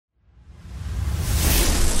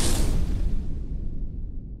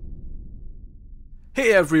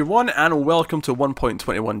Hey everyone, and welcome to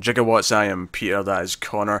 1.21 Gigawatts. I am Peter, that is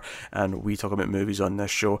Connor, and we talk about movies on this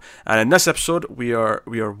show. And in this episode, we are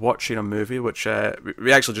watching a movie which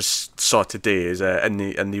we actually just saw today is in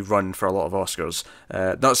the run for a lot of Oscars.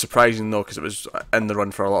 Not surprising though, because it was in the run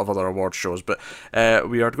for a lot of other award shows. But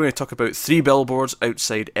we are going to talk about Three Billboards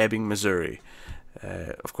Outside Ebbing, Missouri.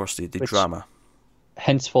 Of course, the drama.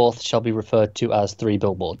 Henceforth shall be referred to as Three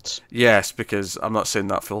Billboards. Yes, because I'm not saying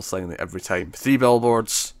that full thing every time. Three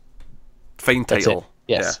Billboards, fine title.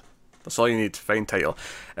 Yes. Yeah, that's all you need, fine title.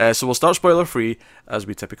 So we'll start spoiler free, as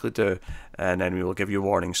we typically do, and then we will give you a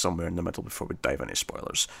warning somewhere in the middle before we dive into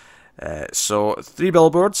spoilers. So, Three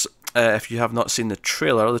Billboards, if you have not seen the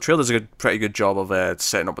trailer does a pretty good job of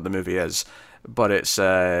setting up what the movie is. But it's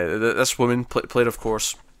this woman, played of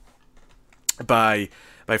course by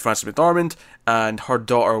Frances McDormand, and her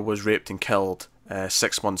daughter was raped and killed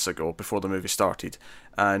 6 months ago before the movie started,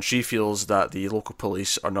 and she feels that the local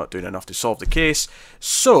police are not doing enough to solve the case,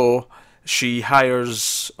 so she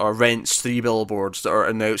hires or rents three billboards that are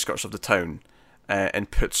in the outskirts of the town,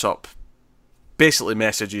 and puts up basically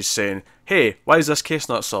messages saying, hey, why is this case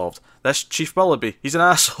not solved? This Chief Willoughby, he's an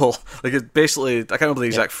asshole. Like, it basically, I can't remember the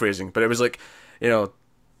exact phrasing, but it was like,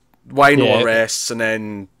 why no arrests, and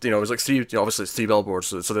then, it was like obviously it's three billboards,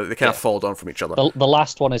 so that they kind of fall down from each other. The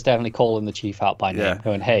last one is definitely calling the chief out by name,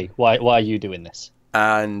 going, hey, why are you doing this?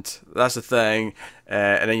 And that's the thing.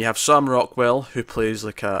 And then you have Sam Rockwell, who plays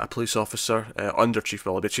like a police officer under Chief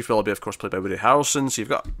Willoughby. Chief Willoughby, of course, played by Woody Harrelson, so you've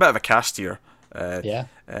got a bit of a cast here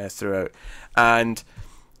throughout. And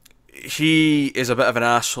he is a bit of an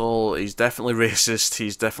asshole. He's definitely racist.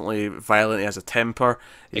 He's definitely violent. He has a temper.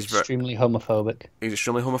 He's extremely homophobic. He's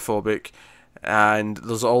extremely homophobic. And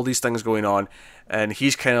there's all these things going on. And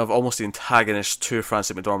he's kind of almost the antagonist to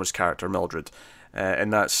Frances McDormand's character, Mildred.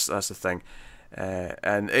 And that's the thing.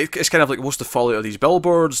 And it's kind of like, what's the fallout of these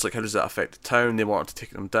billboards? Like, how does that affect the town? They want to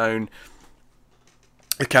take them down.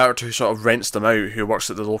 The character who sort of rents them out, who works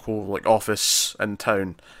at the local office in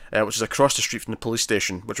town, which is across the street from the police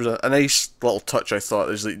station, which was a nice little touch, I thought.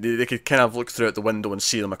 Is like they could kind of look through out the window and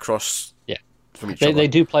see them across from each other. They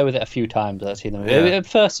do play with it a few times, I've seen them. At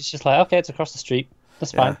first, it's just like, okay, it's across the street.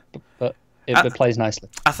 That's fine. But it plays nicely.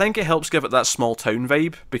 I think it helps give it that small town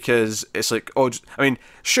vibe, because it's like,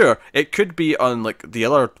 sure, it could be on like the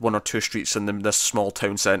other one or two streets in this small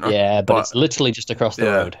town centre. Yeah, but it's literally just across the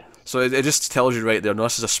road. So it just tells you right there, no,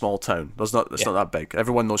 this is a small town. It's not that big.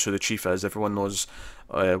 Everyone knows who the chief is. Everyone knows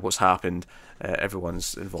what's happened.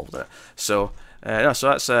 Everyone's involved in it. So so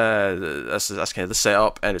that's kind of the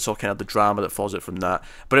setup, and it's all kind of the drama that follows it from that.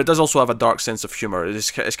 But it does also have a dark sense of humour.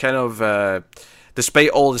 It's kind of despite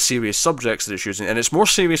all the serious subjects that it's using, and it's more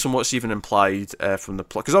serious than what's even implied from the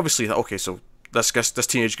plot. Because obviously, so this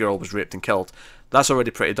teenage girl was raped and killed. That's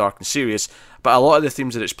already pretty dark and serious. But a lot of the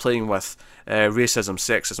themes that it's playing with, racism,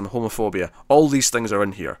 sexism, homophobia, all these things are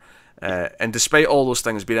in here. And despite all those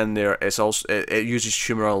things being in there, it uses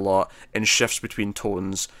humour a lot and shifts between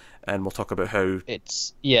tones. And we'll talk about how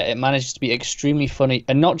it manages to be extremely funny,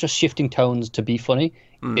 and not just shifting tones to be funny.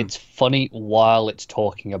 It's funny while it's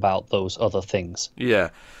talking about those other things. Yeah.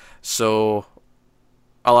 So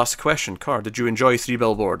I'll ask the question, Car, did you enjoy Three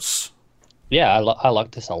Billboards? Yeah, I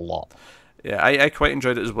like this a lot. Yeah, I quite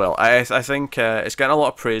enjoyed it as well. I think it's getting a lot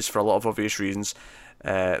of praise for a lot of obvious reasons.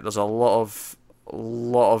 There's a lot of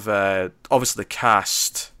obviously the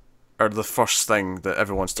cast are the first thing that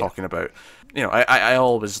everyone's talking about. I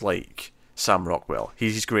always like Sam Rockwell.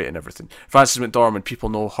 He's great in everything. Frances McDormand, people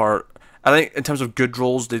know her. I think in terms of good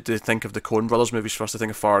roles, they think of the Coen Brothers movies first. They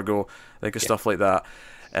think of Fargo, they think of stuff like that.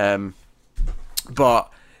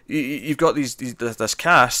 But you've got this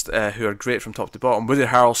cast who are great from top to bottom. Woody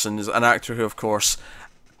Harrelson is an actor who, of course,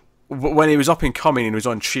 when he was up and coming and he was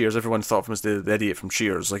on Cheers, everyone thought of him as the idiot from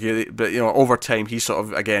Cheers. But over time he's sort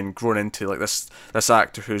of again grown into like this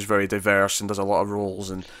actor who's very diverse and does a lot of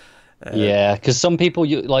roles. And because some people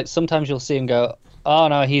sometimes you'll see him go, oh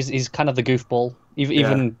no, he's kind of the goofball.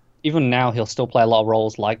 Even now he'll still play a lot of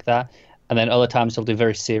roles like that, and then other times he'll do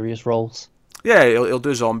very serious roles. Yeah, he'll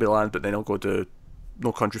do Zombieland, but then he'll go do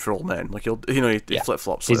No Country for Old Men. Like he flip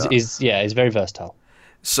flops. He's very versatile.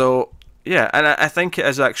 So yeah, and I think it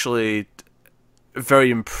is actually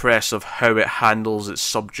very impressive how it handles its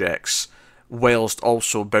subjects, whilst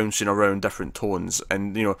also bouncing around different tones,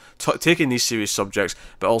 and taking these serious subjects,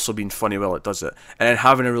 but also being funny while it does it, and then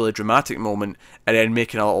having a really dramatic moment, and then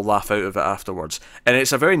making a little laugh out of it afterwards. And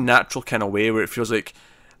it's a very natural kind of way where it feels like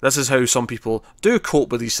this is how some people do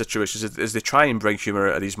cope with these situations, is they try and bring humour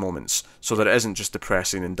out of these moments, so that it isn't just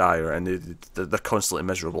depressing and dire, and they're constantly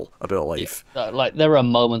miserable about life. Like, there are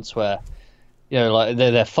moments where you know, like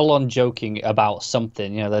they're full on joking about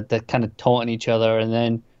something. You know, they're kind of taunting each other, and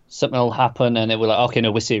then something will happen, and it will like, okay,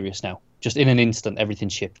 no, we're serious now. Just in an instant, everything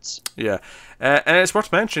shifts. Yeah, and it's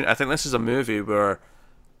worth mentioning. I think this is a movie where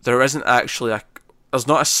there isn't actually there's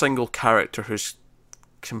not a single character who's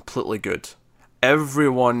completely good.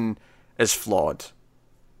 Everyone is flawed.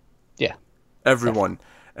 Yeah, Everyone.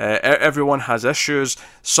 Everyone has issues.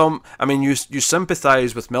 I mean, you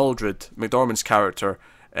sympathise with Mildred McDormand's character,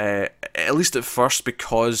 at least at first,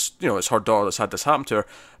 because it's her daughter that's had this happen to her.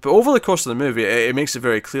 But over the course of the movie, it makes it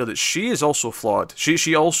very clear that she is also flawed.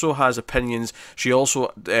 She also has opinions. She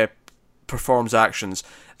also performs actions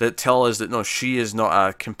that tell us that no, she is not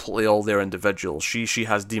a completely all there individual. She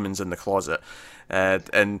has demons in the closet,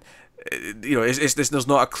 and there's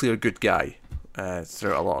not a clear good guy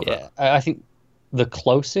throughout a lot of it. yeah. I think the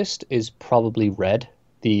closest is probably Red,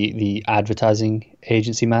 the advertising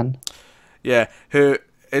agency man. Yeah, who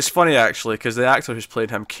it's funny actually because the actor who's played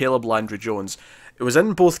him, Caleb Landry Jones, it was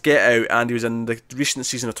in both Get Out and he was in the recent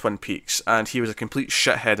season of Twin Peaks, and he was a complete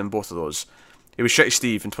shithead in both of those. He was Shitty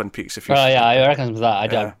Steve in Twin Peaks. If you, Oh yeah, I reckon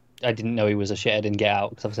that. I didn't know he was a shithead in Get Out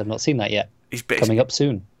because obviously I've not seen that yet. he's Coming up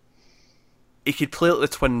soon. he could play like the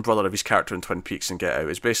twin brother of his character in Twin Peaks and Get Out.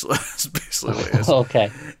 It's basically what it is.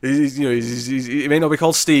 Okay. He may not be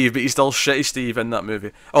called Steve, but he's still Shitty Steve in that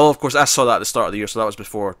movie. Oh, of course, I saw that at the start of the year, so that was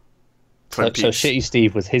before Twin Peaks. So Shitty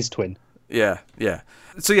Steve was his twin. Yeah.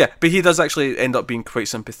 So yeah, but he does actually end up being quite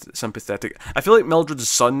sympathetic. I feel like Mildred's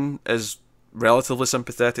son is relatively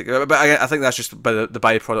sympathetic, but I think that's just by the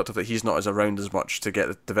byproduct of that he's not as around as much to get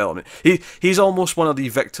the development. He's almost one of the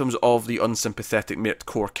victims of the unsympathetic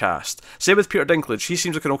core cast. Same with Peter Dinklage. He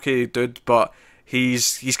seems like an okay dude, but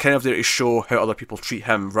he's kind of there to show how other people treat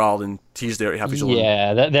him rather than he's there to have his own.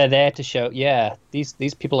 Yeah, they're there to show. Yeah, these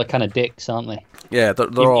people are kind of dicks, aren't they? Yeah, they're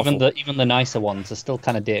awful. Even the nicer ones are still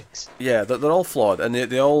kind of dicks. Yeah, they're all flawed, and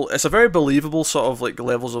they all. It's a very believable sort of like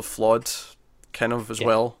levels of flawed, kind of as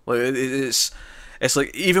well. Like it's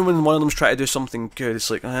like even when one of them's trying to do something good, it's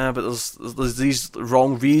like but there's these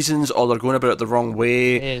wrong reasons, or they're going about it the wrong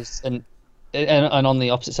way. It is, and on the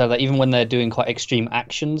opposite side of that, even when they're doing quite extreme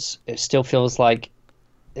actions, it still feels like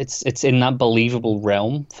it's in that believable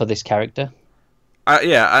realm for this character.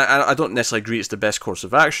 I don't necessarily agree it's the best course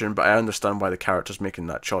of action, but I understand why the character's making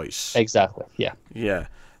that choice. Exactly. Yeah. Yeah.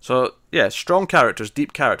 So yeah, strong characters,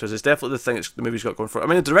 deep characters is definitely the thing the movie's got going for it. I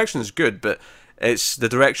mean, the direction is good, but it's the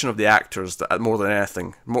direction of the actors that more than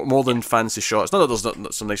anything, more than fancy shots. Not that there's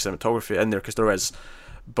not some nice cinematography in there, because there is,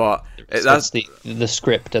 but that's the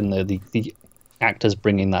script and the actors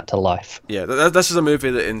bringing that to life. Yeah, this is a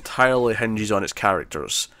movie that entirely hinges on its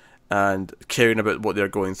characters and caring about what they're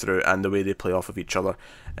going through and the way they play off of each other,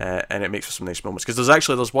 and it makes for some nice moments. Because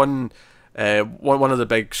there's one of the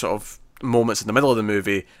big sort of moments in the middle of the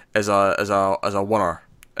movie is a oneer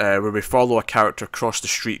where we follow a character across the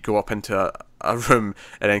street, go up into a room,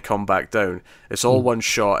 and then come back down. It's all one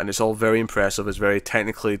shot, and it's all very impressive. It's very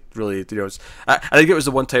technically really, I think it was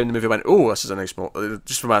the one time the movie went, oh, this is a nice moment.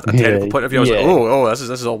 Just from a technical point of view, I was like, oh, this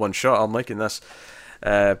is all one shot. I'm liking this.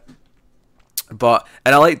 And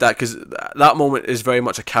I like that because that moment is very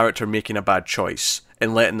much a character making a bad choice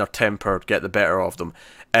and letting their temper get the better of them.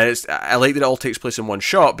 And I like that it all takes place in one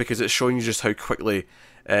shot because it's showing you just how quickly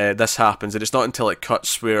this happens, and it's not until it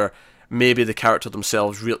cuts where maybe the character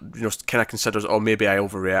themselves kind of considers, oh, maybe I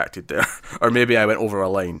overreacted there, or maybe I went over a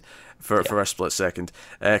line for a split second,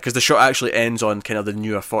 because the shot actually ends on kind of the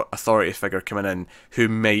new authority figure coming in who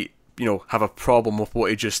might have a problem with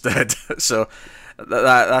what he just did. So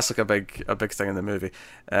that's like a big thing in the movie,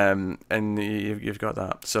 and you've got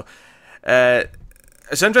that. So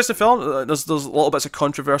it's an interesting film. There's little bits of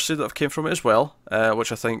controversy that have came from it as well,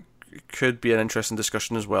 which I think could be an interesting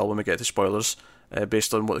discussion as well when we get to spoilers,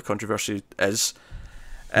 based on what the controversy is.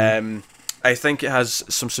 I think it has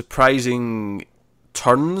some surprising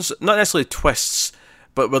turns, not necessarily twists,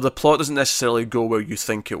 but where the plot doesn't necessarily go where you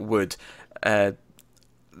think it would. I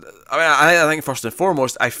think first and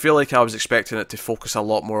foremost, I feel like I was expecting it to focus a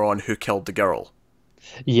lot more on who killed the girl.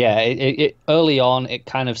 Yeah, it early on it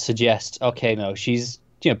kind of suggests, okay, no, she's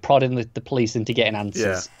prodding the police into getting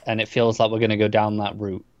answers, and it feels like we're going to go down that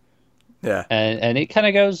route. Yeah, and it kind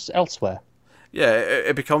of goes elsewhere. Yeah,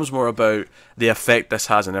 it becomes more about the effect this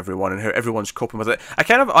has on everyone and how everyone's coping with it.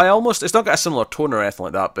 It's not got a similar tone or anything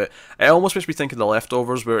like that, but it almost makes me think of The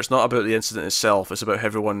Leftovers, where it's not about the incident itself, it's about how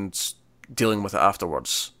everyone's dealing with it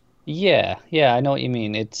afterwards. Yeah, I know what you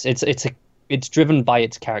mean. It's driven by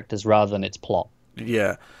its characters rather than its plot.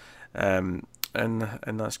 Yeah, and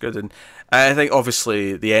that's good. And I think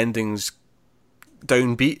obviously the ending's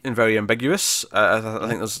downbeat and very ambiguous. I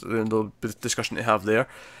think there's the discussion to have there.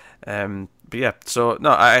 But yeah, so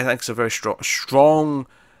no, I think it's a very strong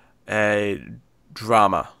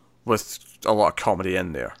drama with a lot of comedy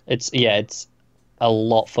in there. It's a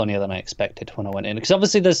lot funnier than I expected when I went in, because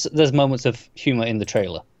obviously there's moments of humor in the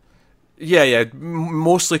trailer. Yeah.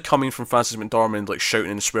 Mostly coming from Frances McDormand, like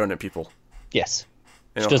shouting and swearing at people. Yes,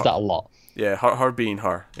 she does that a lot. Yeah, her being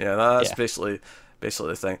her. Yeah, that's basically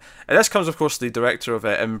the thing. And this comes, of course, the director of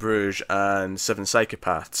In Bruges and Seven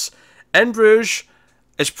Psychopaths. In Bruges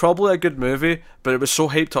is probably a good movie, but it was so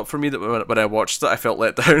hyped up for me that when I watched it, I felt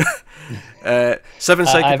let down. Seven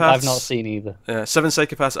Psychopaths. I've not seen either. Seven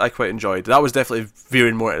Psychopaths I quite enjoyed. That was definitely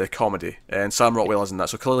veering more into the comedy, and Sam Rockwell is in that,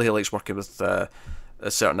 so clearly he likes working with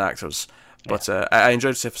certain actors. But I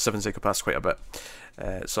enjoyed Seven Psychopaths quite a bit.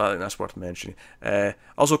 So I think that's worth mentioning.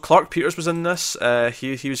 Also, Clark Peters was in this.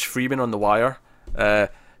 He was Freeman on The Wire.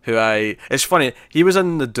 It's funny, he was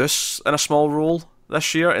in The Deuce in a small role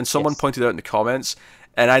this year, and someone pointed out in the comments,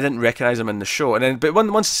 and I didn't recognise him in the show. And then, but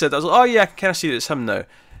once he said that, I was like, oh yeah, I can kind of see that it's him now,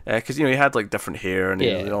 because he had like different hair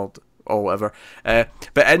and all whatever.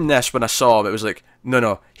 But in this, when I saw him, it was like,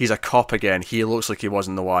 no, he's a cop again. He looks like he was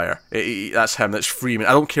in The Wire. That's him. That's Freeman.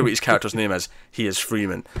 I don't care what his character's name is. He is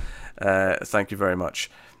Freeman. Thank you very much.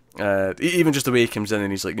 Even just the way he comes in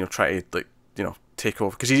and he's like, try to take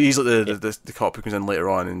over, because he's like the cop who comes in later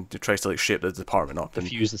on and tries to like shape the department up,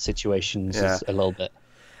 diffuse the situations a little bit.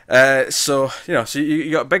 So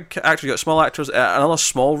you got big actors, you got small actors. Another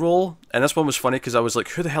small role, and this one was funny because I was like,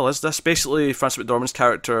 who the hell is this? Basically, Frances McDormand's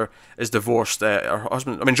character is divorced. Her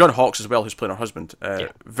husband, John Hawkes as well, who's playing her husband,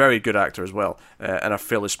 very good actor as well, in a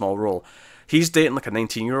fairly small role. He's dating like a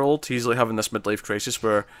 19-year-old. He's like having this midlife crisis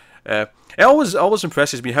where it always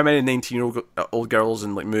impresses me how many 19-year-old girls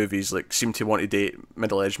in like movies like seem to want to date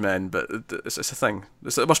middle-aged men, but it's a thing.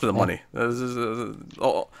 It must be the money.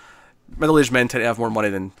 Middle-aged men tend to have more money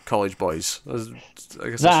than college boys. I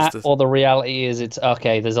guess or the reality is, it's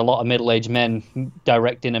okay. There's a lot of middle-aged men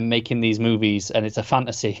directing and making these movies, and it's a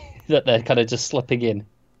fantasy that they're kind of just slipping in.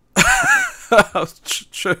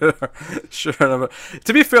 Sure. To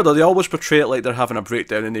be fair though, they always portray it like they're having a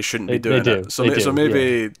breakdown and they shouldn't be doing it. So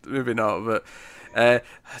maybe not. But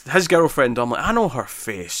his girlfriend, I'm like, I know her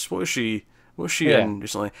face. What was she in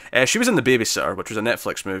recently? She was in The Babysitter, which was a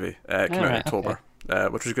Netflix movie. Came out in October,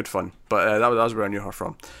 which was good fun. But that was where I knew her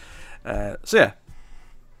from. So yeah,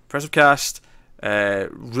 impressive cast.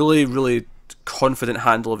 Really, really confident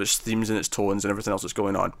handle of its themes and its tones and everything else that's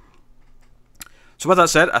going on. So with that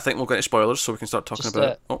said, I think we'll get into spoilers so we can start talking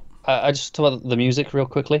about... I just talk about the music real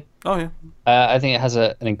quickly. Oh, yeah. I think it has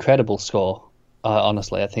an incredible score,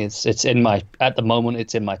 honestly. I think it's in my... At the moment,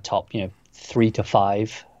 it's in my top, 3 to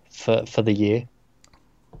 5 for the year.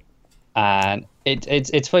 And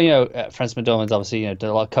it's for, Frances McDormand's obviously, did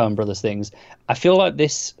a lot of Coen Brothers things. I feel like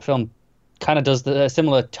this film kind of does a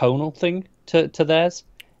similar tonal thing to theirs,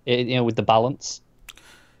 with the balance.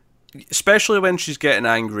 Especially when she's getting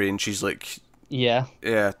angry and she's like... Yeah.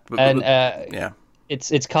 And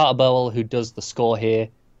it's Carter Burwell who does the score here,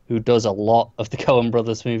 who does a lot of the Coen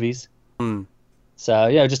Brothers movies.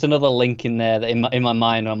 So just another link in there that in my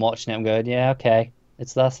mind when I'm watching it, I'm going, yeah, okay,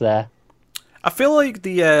 that's there. I feel like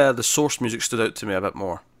the source music stood out to me a bit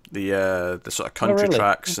more. The sort of country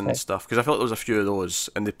tracks and stuff, because I felt there was a few of those,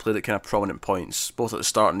 and they played at kind of prominent points, both at the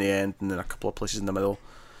start and the end, and then a couple of places in the middle.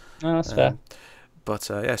 Oh, that's fair. But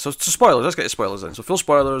so spoilers. Let's get to spoilers then. So full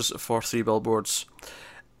spoilers for Three Billboards.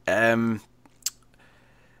 So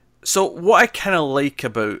what I kind of like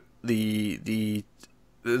about the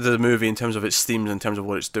movie in terms of its themes, in terms of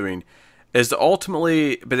what it's doing, is that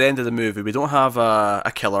ultimately by the end of the movie we don't have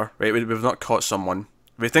a killer, right? We've not caught someone.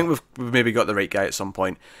 We think we've maybe got the right guy at some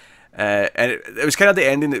point. And it was kind of the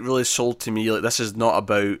ending that really sold to me like this is not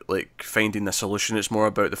about like finding the solution. It's more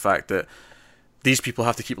about the fact that these people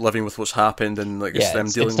have to keep living with what's happened, and like it's them dealing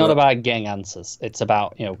with it. It's not about getting answers. It's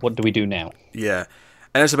about, what do we do now? Yeah.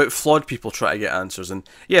 And it's about flawed people trying to get answers. And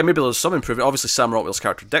yeah, maybe there's some improvement. Obviously, Sam Rockwell's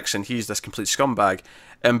character, Dixon, he's this complete scumbag.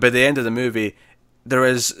 And by the end of the movie, there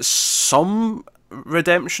is some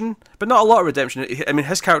redemption, but not a lot of redemption. I mean,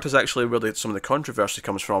 his character is actually where some of the controversy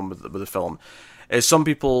comes from with the film. Some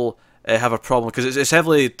people have a problem, because it's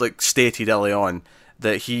heavily like stated early on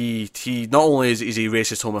that he not only is he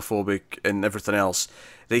racist, homophobic, and everything else,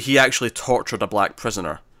 that he actually tortured a black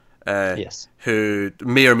prisoner, who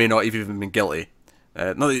may or may not have even been guilty.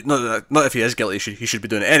 Not if he is guilty, he should be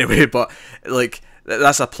doing it anyway. But like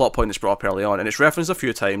that's a plot point that's brought up early on, and it's referenced a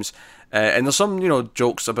few times. And there's some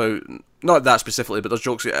jokes about, not that specifically, but there's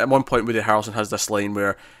jokes. At one point, Woody Harrelson has this line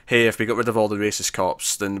where, "Hey, if we got rid of all the racist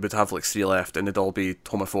cops, then we'd have like 3 left, and they'd all be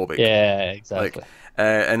homophobic." Yeah, exactly. Like,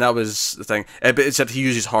 and that was the thing. But except he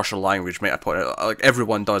uses harsher language. Might I point out? Like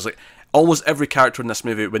everyone does. Like almost every character in this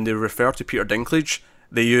movie, when they refer to Peter Dinklage,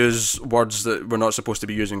 they use words that we're not supposed to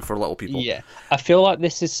be using for little people. Yeah, I feel like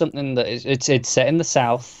this is something that it's set in the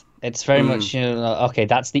South. It's very much okay.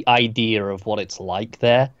 That's the idea of what it's like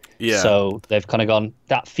there. Yeah. So they've kind of gone.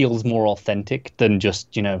 That feels more authentic than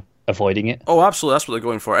just avoiding it. Oh, absolutely. That's what they're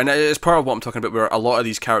going for, and it's part of what I'm talking about. Where a lot of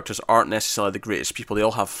these characters aren't necessarily the greatest people. They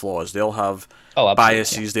all have flaws. They all have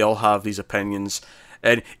biases. Yeah. They all have these opinions,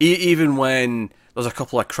 and even when there's a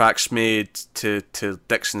couple of cracks made to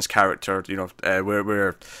Dixon's character,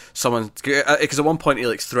 where someone, because at one point he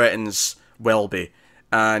like threatens Welby,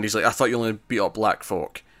 and he's like, "I thought you only beat up black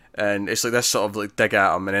folk," and it's like this sort of like dig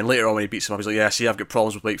at him, and then later on when he beats him up, he's like, "Yeah, see, I've got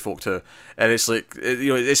problems with white folk too," and it's like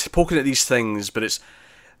it's poking at these things, but it's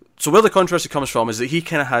so where the controversy comes from is that he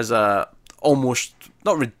kind of has a almost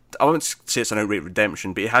I wouldn't say it's an outright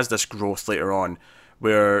redemption, but he has this growth later on,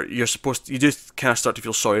 where you do kind of start to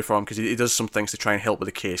feel sorry for him because he does some things to try and help with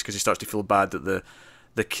the case, because he starts to feel bad that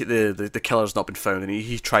the killer's not been found, and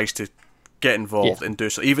he tries to get involved and do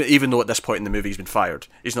so, even though at this point in the movie he's been fired.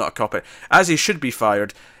 He's not a cop. As he should be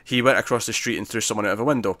fired, he went across the street and threw someone out of a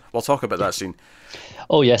window. We'll talk about that scene.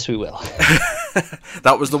 Oh yes, we will.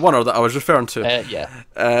 That was the one that I was referring to.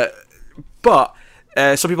 Yeah. But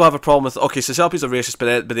some people have a problem with, okay, so Selby's a racist, but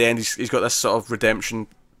at the end he's got this sort of redemption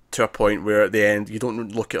to a point where at the end you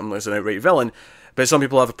don't look at him as an outright villain. But some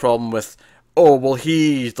people have a problem with, oh, well,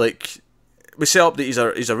 we set up that he's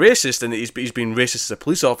a racist and that he's been racist as a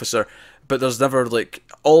police officer, but there's never, like,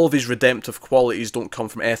 all of his redemptive qualities don't come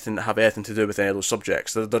from anything that have anything to do with any of those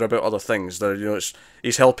subjects. They're about other things.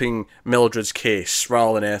 He's helping Mildred's case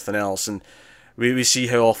rather than anything else, and we see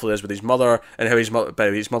how awful it is with his mother, and how his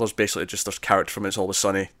mother's basically just their character from It's Always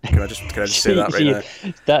Sunny. Can I just say that right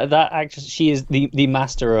now? That actress, she is the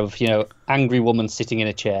master of angry woman sitting in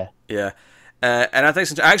a chair. Yeah. And I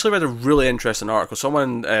think I actually read a really interesting article.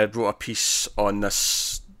 Someone wrote a piece on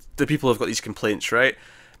this. The people have got these complaints, right?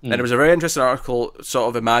 And it was a very interesting article, sort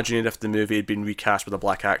of imagining if the movie had been recast with a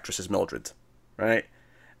black actress as Mildred, right?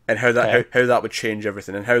 And how that would change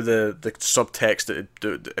everything, and how the subtext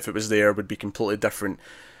if it was there would be completely different,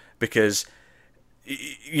 because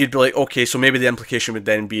you'd be like, okay, so maybe the implication would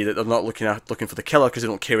then be that they're not looking for the killer because they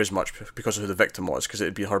don't care as much because of who the victim was, because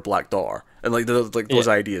it'd be her black daughter, and those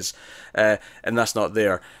ideas, and that's not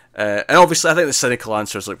there. And obviously, I think the cynical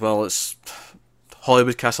answer is like, well, it's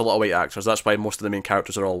Hollywood casts a lot of white actors. That's why most of the main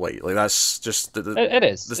characters are all white. Like that's just it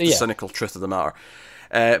is the cynical truth of the matter.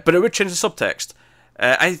 But it would change the subtext.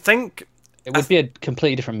 I think it would be a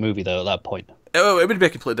completely different movie though at that point. It would be a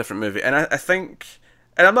completely different movie, and I think,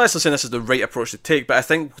 and I'm not necessarily saying this is the right approach to take, but I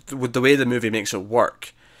think with the way the movie makes it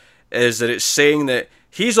work is that it's saying that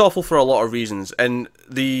he's awful for a lot of reasons, and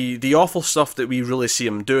the awful stuff that we really see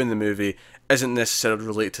him do in the movie isn't necessarily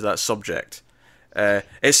related to that subject.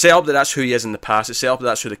 It's set up that that's who he is in the past. It's set up that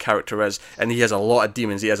that's who the character is, and he has a lot of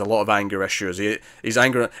demons. He has a lot of anger issues. He's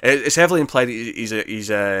angry. It's heavily implied he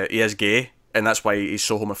is gay, and that's why he's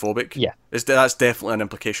so homophobic. Yeah, that's definitely an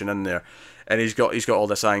implication in there, and he's got all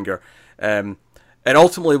this anger. And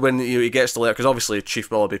ultimately, when he gets the letter, because obviously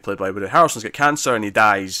Chief Willoughby, played by Woody Harrelson's got cancer and he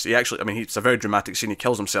dies. It's a very dramatic scene. He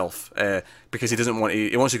kills himself because he doesn't want.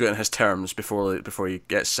 He wants to go on his terms before he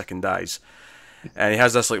gets sick and dies. And he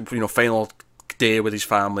has this final day with his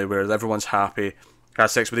family where everyone's happy.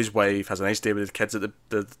 Has sex with his wife, has a nice day with his kids at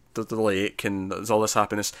the lake, and there's all this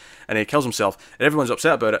happiness. And he kills himself, and everyone's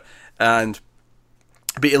upset about it.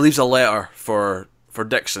 But he leaves a letter for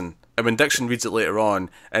Dixon. And when Dixon reads it later on,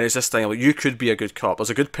 and it's this thing like, you could be a good cop. There's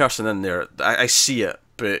a good person in there. I see it,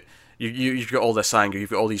 but you've got all this anger.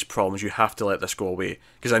 You've got all these problems. You have to let this go away,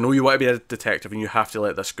 because I know you want to be a detective, and you have to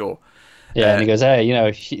let this go. Yeah, and he goes,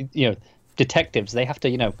 hey, detectives, they have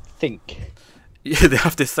to think. Yeah, they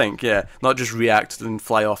have to think, not just react and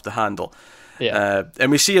fly off the handle. Yeah.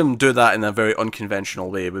 And we see him do that in a very unconventional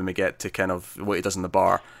way when we get to kind of what he does in the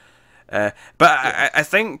bar. But I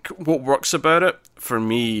think what works about it for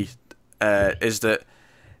me is that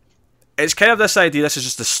it's kind of this idea. This is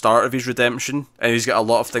just the start of his redemption, and he's got a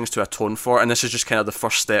lot of things to atone for, and this is just kind of the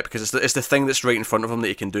first step, because it's the thing that's right in front of him that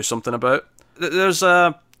he can do something about. There's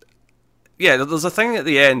a thing at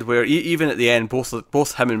the end where even at the end,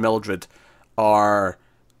 both him and Mildred are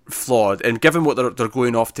flawed, and given what they're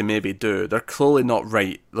going off to maybe do, they're clearly not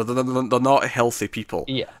right. They're not healthy people.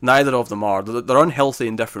 Yeah. Neither of them are. They're unhealthy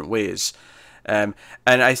in different ways. And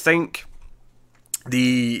I think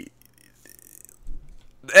it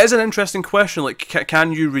is an interesting question. Like,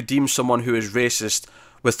 can you redeem someone who is racist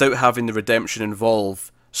without having the redemption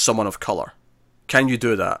involve someone of colour? Can you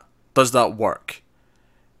do that? Does that work?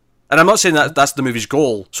 And I'm not saying that that's the movie's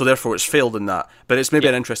goal, so therefore it's failed in that. But it's maybe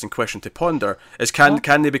an interesting question to ponder: is can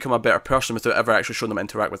they become a better person without ever actually showing them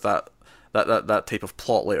interact with that type of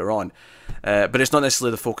plot later on? But it's not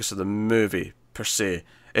necessarily the focus of the movie per se.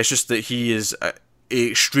 It's just that he is a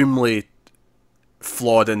extremely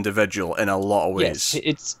flawed individual in a lot of ways.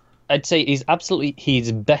 Yes, I'd say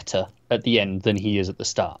he's better at the end than he is at the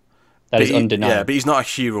start. That is undeniable. Yeah, but he's not a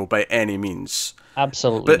hero by any means.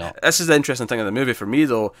 Absolutely but not. This is the interesting thing in the movie for me,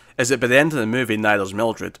 though, is that by the end of the movie, neither's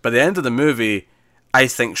Mildred. By the end of the movie, I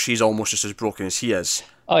think she's almost just as broken as he is.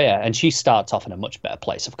 Oh yeah, and she starts off in a much better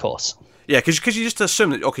place, of course. Yeah, because you just assume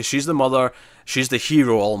that, okay, she's the mother, she's the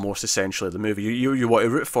hero almost, essentially, of the movie. You want to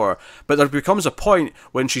root for her. But there becomes a point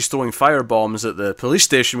when she's throwing firebombs at the police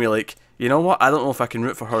station where you're like, you know what, I don't know if I can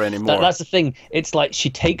root for her anymore. That's the thing. It's like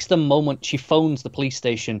she takes the moment, she phones the police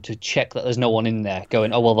station to check that there's no one in there,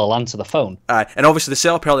 going, oh, well, they'll answer the phone. And obviously the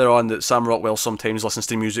setup earlier on that Sam Rockwell sometimes listens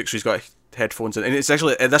to music, so he's got headphones in. And it's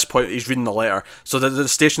actually, at this point, he's reading the letter. So the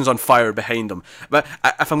station's on fire behind him. But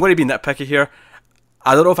if I'm going to be nitpicky here,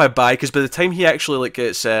 I don't know if I buy, because by the time he actually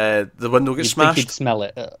gets the window gets smashed, think he'd smell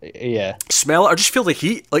it, yeah. Smell it, or just feel the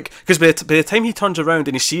heat, like, because by the time he turns around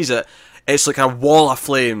and he sees it, it's like a wall of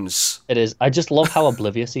flames. It is. I just love how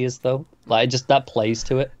oblivious he is, though. Like, just that plays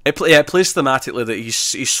to it. It plays thematically that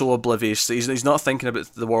he's so oblivious. That he's not thinking about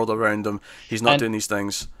the world around him. He's not doing these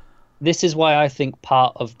things. This is why I think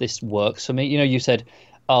part of this works for me. You know, you said,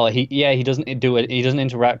 oh, he doesn't do it. He doesn't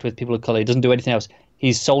interact with people of color. He doesn't do anything else.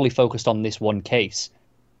 He's solely focused on this one case.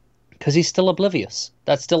 Because he's still oblivious.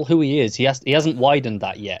 That's still who he is. He hasn't widened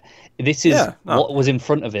that yet. This is what was in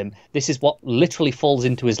front of him. This is what literally falls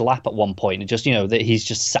into his lap at one point. And just, you know, that he's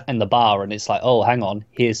just sat in the bar and it's like, oh, hang on,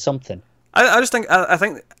 here's something. I just think I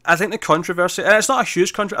think the controversy, and it's not a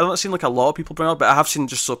huge controversy. I've not seen like a lot of people bring it up, but I have seen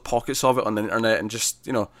just sort of pockets of it on the internet and just,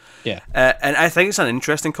 you know. Yeah. And I think it's an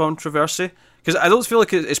interesting controversy. Because I don't feel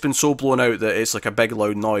like it's been so blown out that it's like a big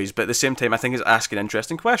loud noise, but at the same time I think it's asking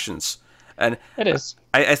interesting questions. And it is.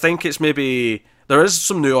 I think it's maybe there is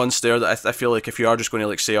some nuance there that I feel like if you are just going to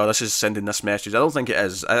like say, oh, this is sending this message, I don't think it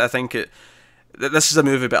is. I think this is a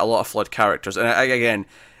movie about a lot of flawed characters, and again,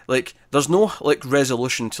 like there's no like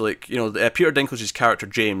resolution to like, you know, Peter Dinklage's character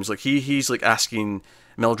James, like he's like asking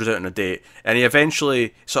Mildred out on a date, and he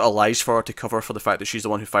eventually sort of lies for her to cover for the fact that she's the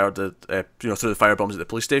one who fired the threw the firebombs at the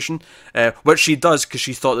police station, which she does because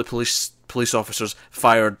she thought the police officers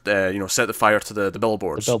fired set the fire to the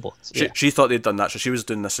billboards. The billboards. Yeah. She thought they'd done that, so she was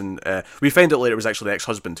doing this, and we found out later it was actually the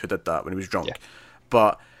ex-husband who did that when he was drunk. Yeah.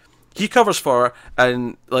 But he covers for her,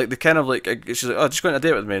 and like the kind of like she's like, oh, just go on a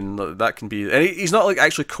date with me, and that can be. And he's not like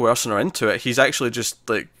actually coercing her into it. He's actually just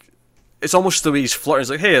like. It's almost the way he's flirting. He's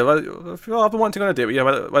like, hey, I've been wanting to go on a date with you.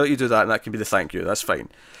 Why don't you do that? And that can be the thank you. That's fine.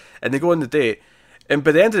 And they go on the date. And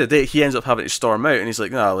by the end of the date, he ends up having to storm out. And he's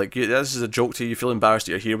like, nah, like, this is a joke to you. You feel embarrassed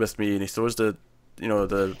that you're here with me. And he throws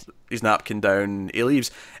his napkin down. And he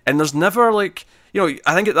leaves. And there's never, like, you know,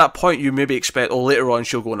 I think at that point you maybe expect, oh, later on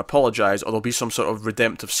she'll go and apologise. Or there'll be some sort of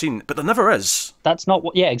redemptive scene. But there never is. That's not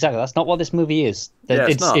what, yeah, exactly. That's not what this movie is.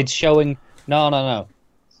 It's showing, no.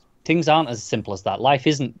 Things aren't as simple as that. Life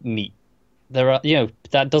isn't neat. There are, you know,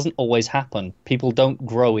 that doesn't always happen. People don't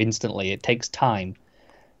grow instantly. It takes time.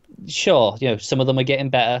 Sure, you know, some of them are getting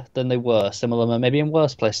better than they were. Some of them are maybe in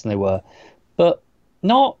worse place than they were. But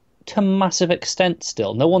not to massive extent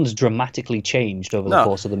still. No one's dramatically changed over the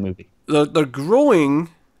course of the movie. They're growing,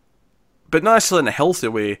 but not necessarily in a healthy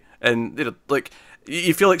way. And, you know, like,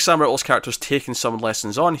 you feel like Sam Rockwell's character's taking some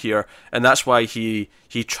lessons on here, and that's why he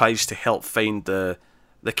tries to help find the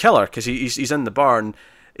killer, because he's in the bar, and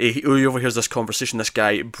he overhears this conversation, this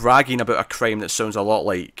guy bragging about a crime that sounds a lot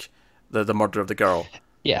like the murder of the girl.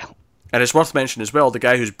 Yeah. And it's worth mentioning as well, the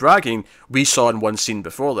guy who's bragging, we saw in one scene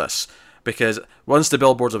before this. Because once the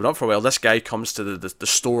billboards have been up for a while, this guy comes to the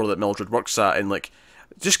store that Mildred works at and, like,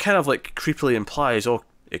 just kind of, like, creepily implies, oh,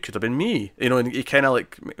 it could have been me. You know, and he kind of,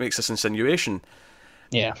 like, makes this insinuation.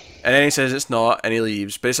 Yeah. And then he says it's not, and he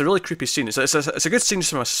leaves. But it's a really creepy scene. It's a good scene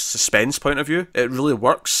from a suspense point of view. It really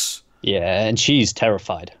works. Yeah, and she's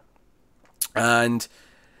terrified. And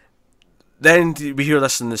then we hear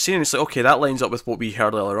this in the scene, and it's like, okay, that lines up with what we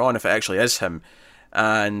heard earlier on, if it actually is him.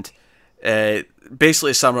 And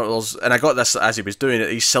basically Sam Rockwell's, and I got this as he was doing it,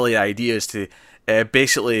 these silly ideas to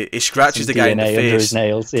basically he scratches the guy in the DNA under his face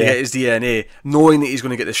nails, to get his DNA, knowing that he's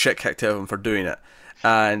going to get the shit kicked out of him for doing it,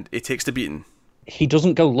 and he takes the beating. He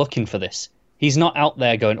doesn't go looking for this. He's not out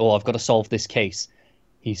there going, "Oh, I've got to solve this case."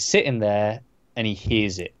 He's sitting there and he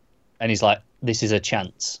hears it, and he's like, "This is a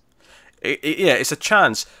chance." Yeah, it's a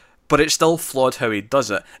chance, but it's still flawed how he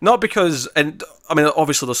does it. Not because, and I mean,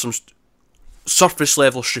 obviously there's some surface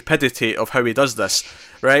level stupidity of how he does this,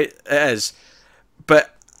 right? It is,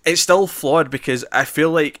 but it's still flawed because I feel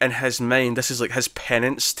like in his mind this is like his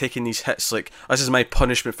penance, taking these hits, like this is my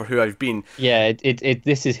punishment for who I've been. Yeah,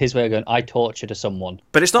 this is his way of going, I tortured someone,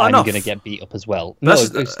 but it's not I'm enough. going to get beat up as well. No,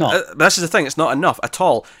 it's not. This is the thing, it's not enough at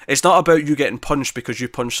all. It's not about you getting punished because you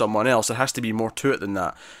punched someone else. There has to be more to it than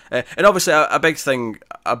that. And obviously a big thing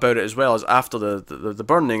about it as well is after the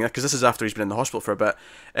burning, because this is after he's been in the hospital for a bit,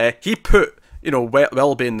 he put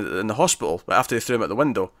Welby in the hospital after they threw him out the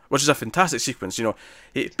window, which is a fantastic sequence. But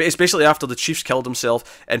it's basically after the chief's killed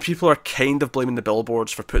himself, and people are kind of blaming the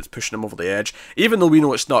billboards for pushing him over the edge, even though we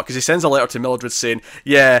know it's not, because he sends a letter to Mildred saying,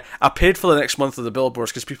 "Yeah, I paid for the next month of the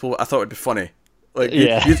billboards because I thought it'd be funny." Like,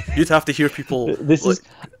 you'd have to hear people.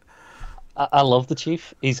 I love the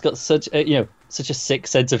chief. He's got such a sick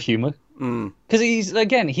sense of humor. Because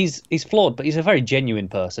he's flawed, but he's a very genuine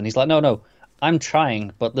person. He's like, no. I'm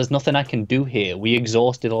trying, but there's nothing I can do here. We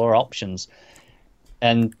exhausted all our options.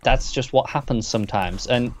 And that's just what happens sometimes.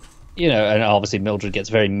 And, and obviously Mildred gets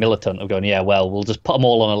very militant of going, yeah, well, we'll just put them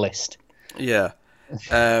all on a list. Yeah.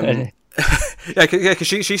 Yeah, because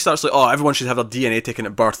she starts like, oh, everyone should have their DNA taken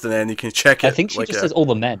at birth, and then you can check it. I think she just says all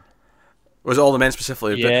the men. Was it all the men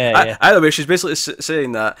specifically? Yeah. Either way, she's basically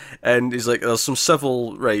saying that, and he's like, there's some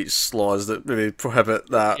civil rights laws that maybe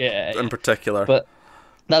prohibit that in particular. But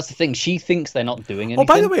that's the thing. She thinks they're not doing anything. Oh,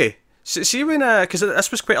 by the way, see when because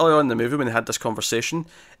this was quite early on in the movie when they had this conversation,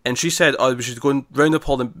 and she said, "Oh, we should go and round up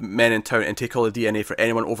all the men in town and take all the DNA for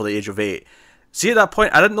anyone over the age of 8." See, at that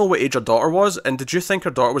point, I didn't know what age her daughter was, and did you think her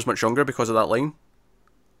daughter was much younger because of that line?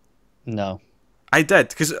 No, I did,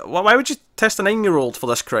 because why would you test a 9-year-old for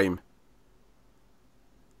this crime?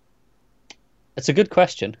 It's a good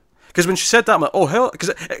question. Because when she said that, I'm like, oh hell,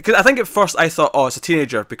 because I think at first I thought, oh, it's a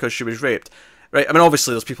teenager because she was raped. Right, I mean,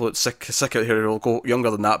 obviously there's people that's sick out here who will go younger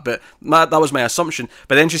than that, but that was my assumption.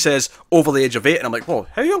 But then she says over the age of 8, and I'm like, whoa,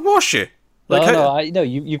 how young was she? Like,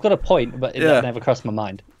 you've got a point, but that never crossed my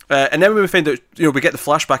mind. And then when we find out, we get the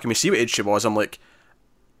flashback and we see what age she was, I'm like,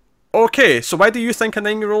 okay, so why do you think a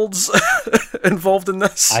 9-year-old's involved in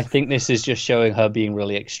this? I think this is just showing her being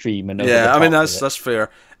really extreme and I mean that's fair.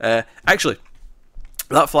 Actually,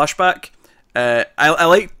 that flashback.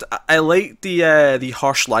 I liked the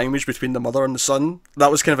harsh language between the mother and the son.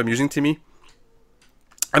 That was kind of amusing to me.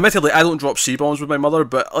 Admittedly, I don't drop C-bombs with my mother,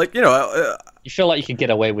 but you feel like you could get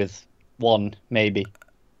away with one, maybe.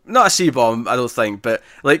 Not a C-bomb, I don't think, but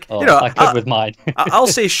I could with mine. I'll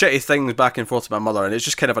say shitty things back and forth to my mother, and it's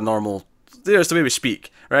just kind of a normal. It's the way we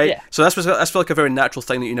speak, right? Yeah. So that's like a very natural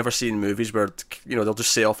thing that you never see in movies where they'll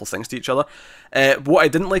just say awful things to each other. What I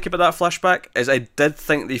didn't like about that flashback is I did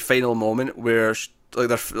think the final moment where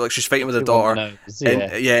she's fighting with the daughter,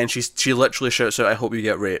 and she literally shouts out, "I hope you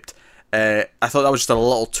get raped." I thought that was just a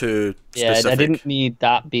little too specific. I didn't need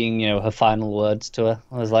that being her final words to her.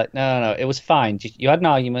 I was like, no, it was fine. You had an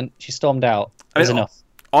argument. She stormed out. It was enough.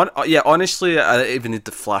 Honestly, I didn't even need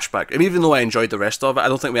the flashback. I mean, even though I enjoyed the rest of it, I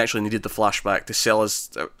don't think we actually needed the flashback to sell us.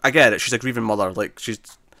 I get it. She's a grieving mother. Like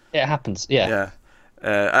it happens. Yeah.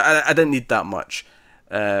 I didn't need that much.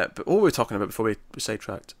 But what were we talking about before we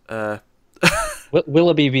sidetracked?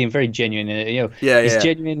 Willoughby being very genuine. He's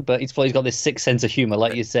genuine, but he's got this sick sense of humor,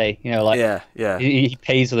 like you say. He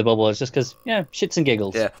pays for the bubbles just because shits and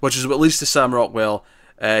giggles. Yeah, which is what leads to Sam Rockwell.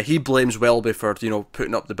 He blames Welby for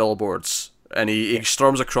putting up the billboards. And he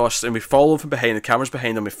storms across, and we follow him from behind. The camera's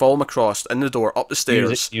behind him. We follow him across in the door, up the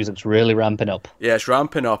stairs. Music's really ramping up. Yeah, it's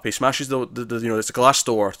ramping up. He smashes the it's a glass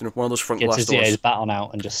door, one of those front glass doors. His baton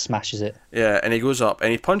out and just smashes it. Yeah, and he goes up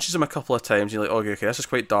and he punches him a couple of times. And you're like, okay, this is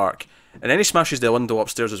quite dark. And then he smashes the window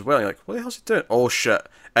upstairs as well. And you're like, what the hell's he doing? Oh shit!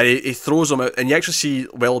 And he throws him out, and you actually see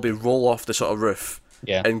Welby roll off the sort of roof,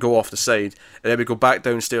 and go off the side. And then we go back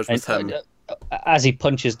downstairs with him as he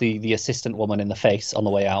punches the assistant woman in the face on the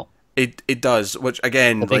way out. It does, which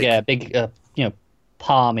again, big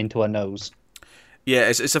palm into her nose. Yeah,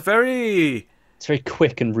 it's very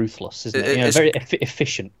quick and ruthless, isn't it? It's very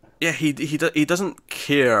efficient. Yeah, he doesn't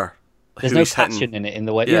care. There's no passion in it in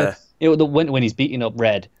the way. Yeah, when he's beating up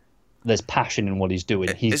Red, there's passion in what he's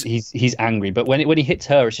doing. He's angry, but when he hits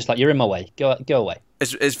her, it's just like, you're in my way. Go away.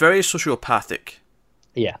 It's very sociopathic.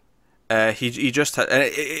 Yeah. He just had, and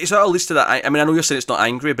it's not at least to that. I mean, I know you're saying it's not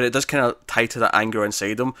angry, but it does kind of tie to that anger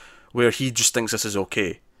inside him, where he just thinks this is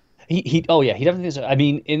okay. He definitely is. I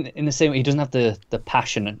mean, in the same way, he doesn't have the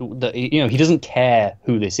passion. He doesn't care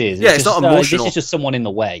who this is. Yeah, it's not emotional. This is just someone in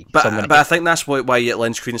the way. But I think that's why it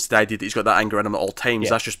lends credence to the idea that he's got that anger in him at all times.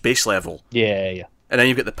 Yeah. That's just base level. Yeah. And then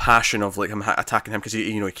you've got the passion of like him attacking him because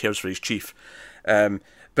he cares for his chief. But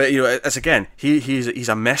as again, he's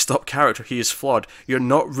a messed up character. He is flawed. You're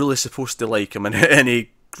not really supposed to like him in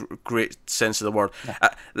any great sense of the word.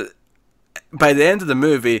 No. By the end of the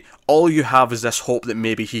movie, all you have is this hope that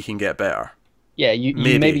maybe he can get better. Yeah,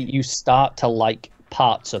 maybe you start to like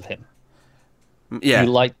parts of him. Yeah, you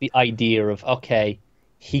like the idea of okay,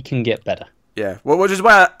 he can get better. Yeah, well, which is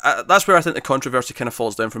why that's where I think the controversy kind of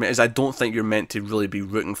falls down for me. Is I don't think you're meant to really be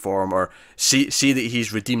rooting for him or see that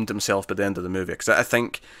he's redeemed himself by the end of the movie, because I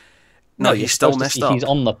think he's still messed up. He's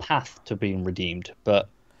on the path to being redeemed, but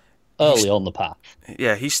early on the path.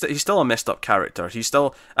 Yeah, he's still a messed up character. He's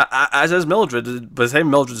still, as is Mildred. By the time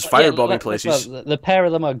Mildred's firebombing places, the pair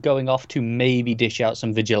of them are going off to maybe dish out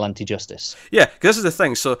some vigilante justice. Yeah, because this is the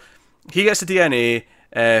thing. So he gets the DNA.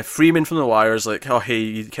 Freeman from The Wire's like, oh hey,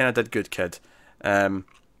 you kind of did good, kid. And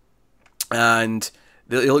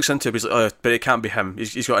he looks into it. He's like, oh, but it can't be him.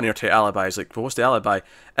 He's got an airtight alibi. He's like, well, what's the alibi?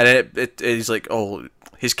 And he's like, oh,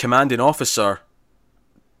 his commanding officer,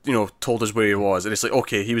 told us where he was. And it's like,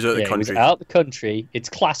 okay, he was out of the country. He was out of the country. It's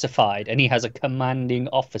classified, and he has a commanding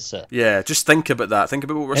officer. Yeah, just think about that. Think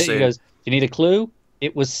about what we're saying. He goes, do you need a clue?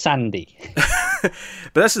 It was Sandy.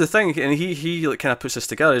 But this is the thing, and he like kind of puts this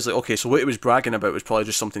together. He's like, okay, so what he was bragging about was probably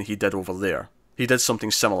just something he did over there. He did something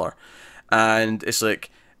similar, and it's like,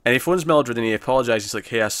 and he phones Mildred and he apologizes. He's like,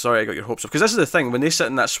 hey, sorry, I got your hopes up. Because this is the thing, when they sit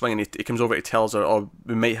in that swing and he comes over, he tells her, oh,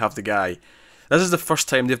 we might have the guy. This is the first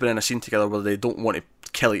time they've been in a scene together where they don't want to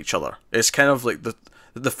kill each other. It's kind of like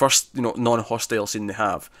the first non-hostile scene they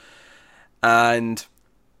have, and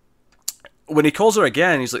when he calls her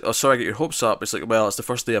again, he's like, oh, sorry, I got your hopes up. It's like, well, it's the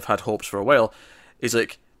first day I've had hopes for a while. He's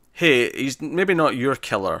like, hey, he's maybe not your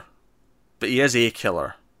killer, but he is a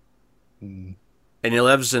killer. And he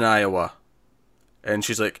lives in Iowa. And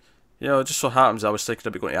she's like, it just so happens I was thinking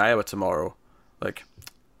about going to Iowa tomorrow. Like,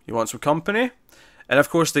 you want some company? And of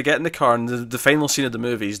course, they get in the car, and the final scene of the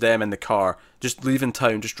movie is them in the car, just leaving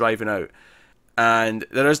town, just driving out. And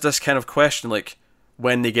there is this kind of question, like,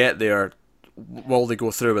 when they get there, will they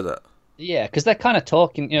go through with it? Yeah, because they're kind of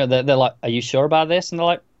talking, they're like, are you sure about this? And they're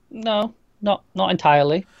like, no, not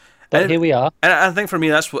entirely. But here we are. And I think for me,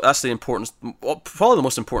 that's the importance, probably the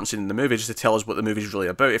most important scene in the movie, just to tell us what the movie's really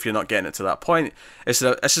about, if you're not getting it to that point. This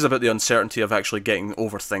is about the uncertainty of actually getting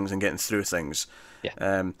over things and getting through things.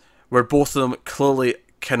 Yeah. Where both of them clearly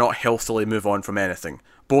cannot healthily move on from anything.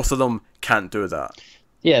 Both of them can't do that.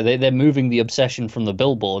 Yeah, they're moving the obsession from the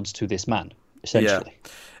billboards to this man, essentially.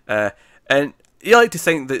 Yeah. And you like to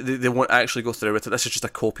think that they won't actually go through with it. This is just a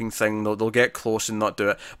coping thing. They'll get close and not do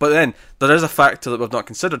it. But then there is a factor that we've not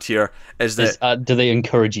considered here: is that do they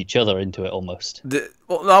encourage each other into it almost?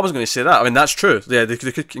 Well, no, I was going to say that. I mean, that's true. Yeah, they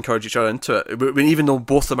could encourage each other into it. I mean, even though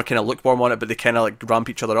both of them are kind of lukewarm on it, but they kind of like ramp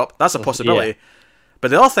each other up. That's a possibility. Yeah. But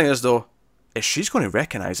the other thing is, though, is she's going to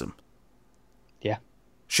recognise him. Yeah.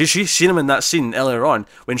 She's seen him in that scene earlier on.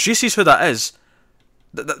 When she sees who that is.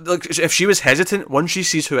 If she was hesitant, once she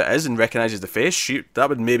sees who it is and recognises the face, that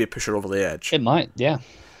would maybe push her over the edge. It might, yeah.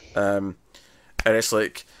 And it's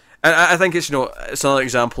like, and I think it's it's another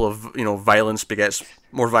example of violence begets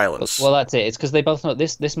more violence. Well, that's it. It's because they both know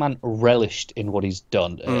this man relished in what he's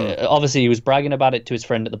done. Obviously, he was bragging about it to his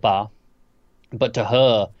friend at the bar, but to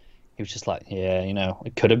her, he was just like, yeah,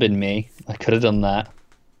 it could have been me. I could have done that.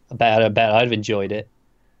 I bet I'd have enjoyed it.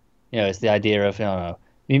 It's the idea of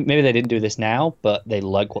maybe they didn't do this now, but they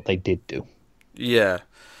like what they did do. Yeah.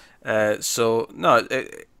 So, no,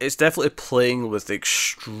 it's definitely playing with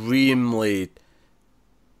extremely...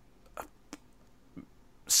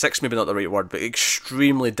 Sick's maybe not the right word, but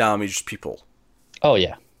extremely damaged people. Oh,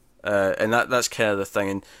 yeah. And that's kind of the thing.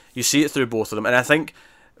 And you see it through both of them. And I think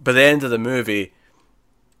by the end of the movie,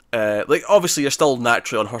 obviously you're still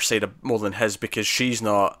naturally on her side more than his, because she's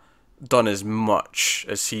not done as much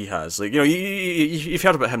as he has. Like, you've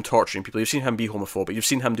heard about him torturing people, you've seen him be homophobic, you've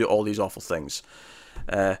seen him do all these awful things.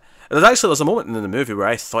 There's a moment in the movie where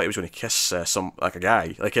I thought he was going to kiss a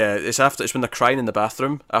guy. Like, it's when they're crying in the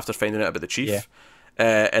bathroom after finding out about the chief. Yeah.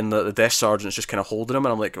 And the desk sergeant's just kind of holding him,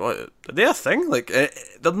 and I'm like, what, are they a thing? Like,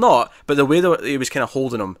 they're not, but the way that he was kind of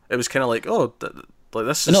holding him, it was kind of like, like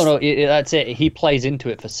this is... No, that's it. He plays into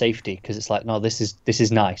it for safety, because it's like, no, this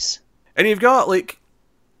is nice. And you've got, like,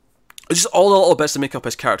 just all the little bits to make up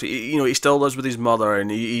his character. He still lives with his mother, and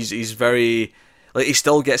he's very... like he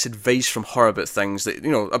still gets advice from her about things that,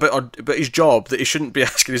 you know, about his job that he shouldn't be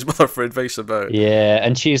asking his mother for advice about. Yeah,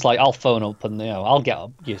 and she's like, "I'll phone up and I'll get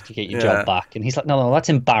up you to get your job back." And he's like, "No, that's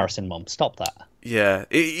embarrassing, Mum. Stop that." Yeah,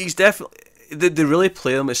 he's definitely. They really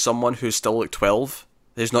play him as someone who's still like 12.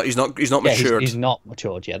 He's not matured. He's not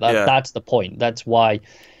matured yet. That's the point. That's why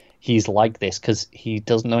he's like this, because he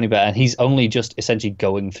doesn't know any better, and he's only just essentially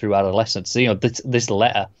going through adolescence. You know, this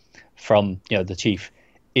letter from the chief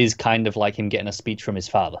is kind of like him getting a speech from his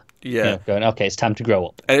father. Yeah, going, okay, it's time to grow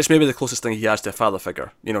up. And it's maybe the closest thing he has to a father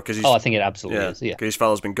figure. You know, because I think it absolutely is. Yeah, because his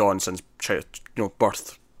father's been gone since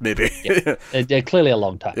birth. Maybe. Yeah. Clearly a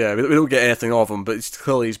long time. Yeah, we don't get anything of him, but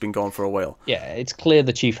clearly he's been gone for a while. Yeah, it's clear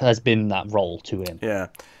the chief has been that role to him. Yeah.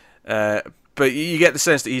 But you get the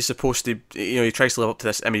sense that he's supposed to, he tries to live up to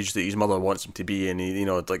this image that his mother wants him to be, and he,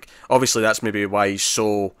 obviously that's maybe why he's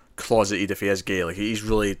so closeted if he is gay. Like, he's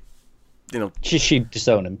really, She'd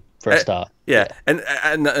disown him for a start. Yeah. And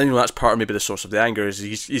that's part of maybe the source of the anger is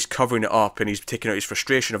he's covering it up and he's taking out his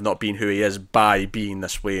frustration of not being who he is by being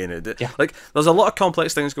this way. And there's a lot of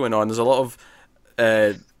complex things going on. There's a lot of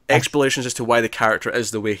explanations as to why the character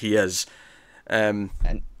is the way he is. And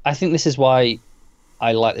I think this is why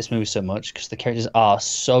I like this movie so much, because the characters are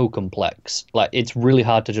so complex. Like, it's really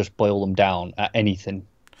hard to just boil them down at anything.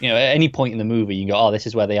 At any point in the movie, you can go, "Oh, this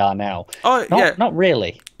is where they are now." Not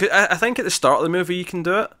really. I think at the start of the movie you can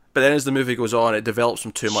do it, but then as the movie goes on, it develops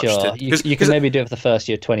them too much. Sure, you can maybe do it for the first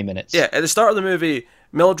 20 minutes. Yeah, at the start of the movie,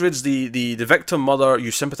 Mildred's the victim mother. You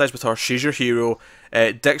sympathise with her. She's your hero.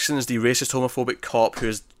 Dixon's the racist, homophobic cop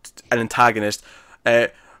who's an antagonist.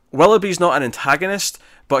 Willoughby's not an antagonist,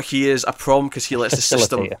 but he is a problem because he lets the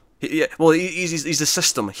system. He's the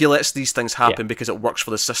system. He lets these things happen because it works for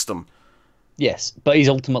the system. Yes, but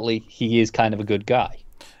he is kind of a good guy.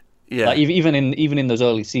 Yeah. Like, even in those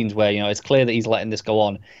early scenes where it's clear that he's letting this go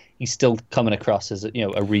on, he's still coming across as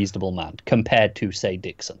a reasonable man compared to, say,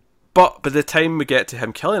 Dixon. But by the time we get to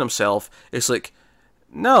him killing himself, it's like,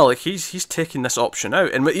 no, like he's taking this option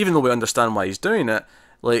out, and even though we understand why he's doing it,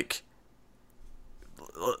 like,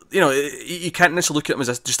 you can't necessarily look at him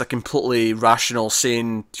as just a completely rational,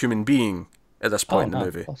 sane human being at this point in the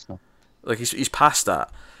movie. Of course not. Like, he's past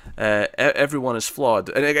that. Everyone is flawed,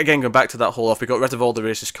 and again, going back to that whole, if we got rid of all the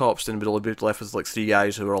racist cops, then we'd only be left with like 3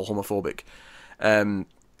 guys who are all homophobic.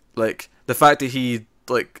 Like, the fact that he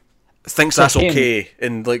thinks that's okay,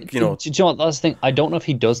 and do you know what? That's the thing. I don't know if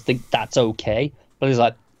he does think that's okay, but he's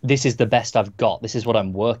like, this is the best I've got. This is what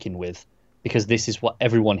I'm working with, because this is what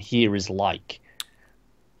everyone here is like.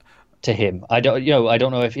 To him, I don't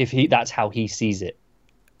know if that's how he sees it.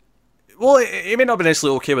 Well, he may not be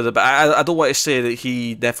necessarily okay with it, but I don't want to say that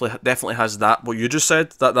he definitely has that, what you just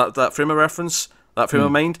said, that frame of reference, that frame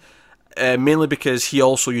of mind, mainly because he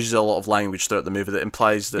also uses a lot of language throughout the movie that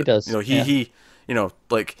implies that, he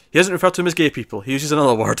doesn't refer to them as gay people, he uses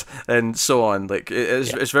another word, and so on. Like,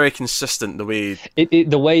 it's very consistent the way...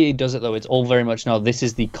 The way he does it, though, it's all very much, no, this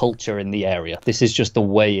is the culture in the area, this is just the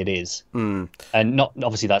way it is. And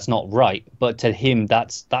obviously that's not right, but to him,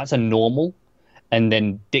 that's a normal... And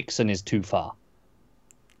then Dixon is too far.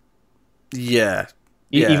 Yeah.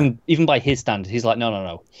 Even by his standards, he's like,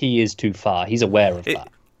 no. He is too far. He's aware of that.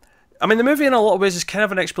 I mean, the movie in a lot of ways is kind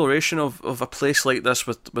of an exploration of a place like this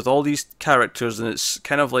with all these characters, and it's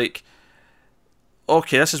kind of like,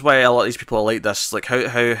 okay, this is why a lot of these people are like this. Like, how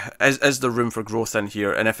is there room for growth in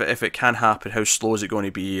here? And if it can happen, how slow is it going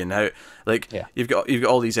to be? And how, you've got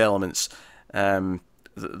all these elements that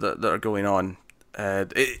are going on.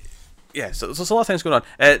 So there's a lot of things going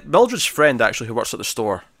on. Mildred's friend, actually, who works at the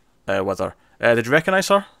store with her. Did you recognise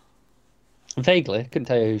her? Vaguely. I couldn't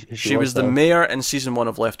tell you who she was. The mayor in season 1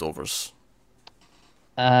 of Leftovers.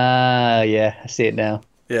 Yeah, I see it now.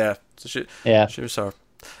 Yeah, so she was her.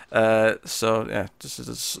 Just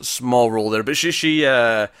a small role there. But she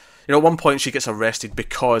at one point she gets arrested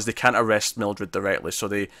because they can't arrest Mildred directly, so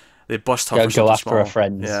they bust her. Go after her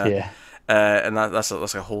friends. Yeah. And that's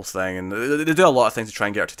a whole thing, and they do a lot of things to try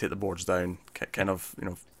and get her to take the boards down, kind of,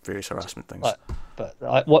 various harassment things. But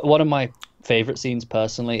one of my favourite scenes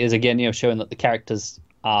personally is, again, showing that the characters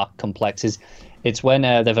are complex. It's when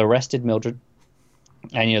they've arrested Mildred,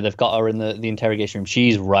 and they've got her in the interrogation room.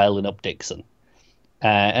 She's riling up Dixon,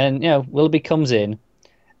 and Willoughby comes in,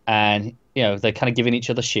 and they're kind of giving each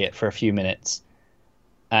other shit for a few minutes,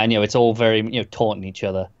 and it's all very taunting each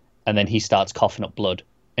other, and then he starts coughing up blood.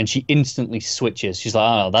 And she instantly switches. She's like,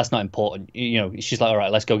 "Oh, no, that's not important." She's like, "All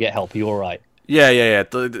right, let's go get help. Are you all right?" Yeah.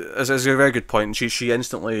 That's a very good point. She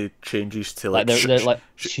instantly changes to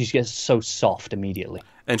she gets so soft immediately,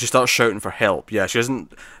 and she starts shouting for help. Yeah, she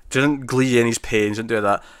doesn't glee in his pain. She doesn't do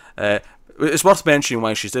that. It's worth mentioning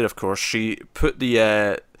why she's there, of course. She put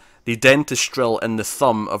the dentist drill in the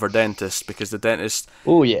thumb of her dentist because the dentist...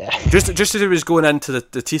 Oh, yeah. just as he was going into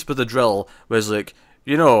the teeth with the drill, was like,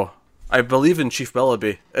 I believe in Chief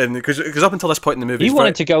Willoughby. And because up until this point in the movie... He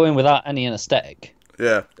wanted to go in without any anaesthetic.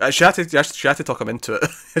 Yeah. She had to talk him into it.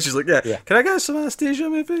 She's like, yeah, can I get some anesthesia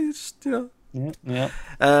maybe? Just, Yeah.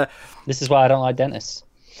 This is why I don't like dentists.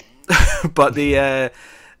 But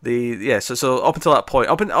so up until that point,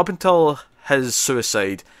 up until his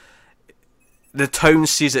suicide, the town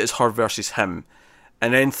sees it as her versus him,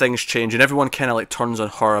 and then things change, and everyone kind of like turns on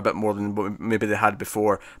her a bit more than what maybe they had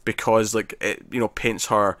before, because like it paints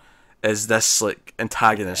her as this like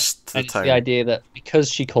antagonist to the town. The idea that because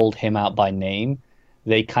she called him out by name,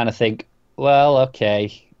 they kind of think, well,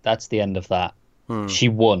 okay, that's the end of that. She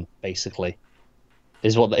won, basically,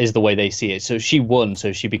 is the way they see it. So she won,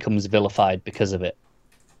 so she becomes vilified because of it.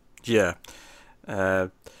 Yeah.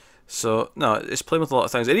 So, no, it's playing with a lot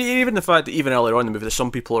of things. And even the fact that even earlier on in the movie that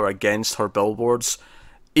some people are against her billboards,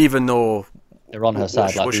 even though... They're on her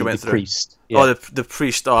side, like the priest. Yeah. Oh, the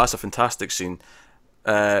priest. Oh, that's a fantastic scene.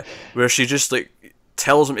 Where she just, like,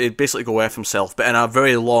 tells him to basically go F himself, but in a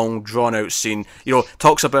very long, drawn-out scene.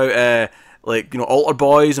 Talks about, altar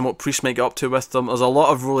boys and what priests might get up to with them. There's a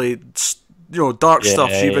lot of really, dark stuff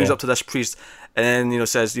she brings up to this priest. And then,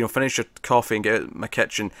 says, finish your coffee and get out of my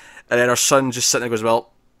kitchen. And then her son just sitting there goes,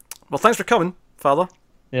 well, thanks for coming, Father.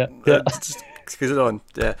 Yeah. Just goes on.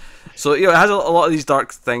 Yeah. So it has a lot of these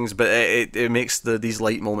dark things, but it makes these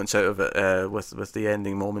light moments out of it with the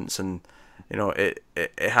ending moments, and it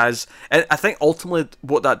has. And I think ultimately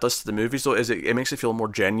what that does to the movies though is it makes it feel more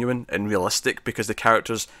genuine and realistic because the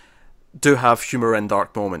characters do have humor and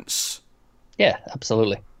dark moments. Yeah,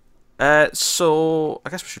 absolutely. So I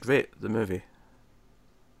guess we should rate the movie.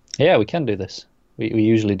 Yeah, we can do this. We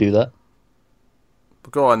usually do that.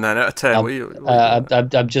 Go on then, out of 10.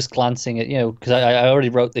 I'm just glancing at, because I already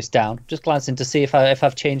wrote this down. Just glancing to see if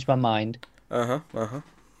I've changed my mind. No,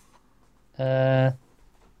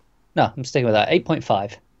 I'm sticking with that.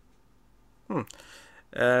 8.5.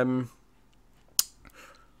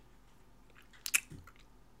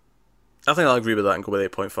 I think I'll agree with that and go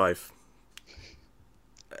with 8.5.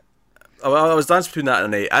 I was dancing between that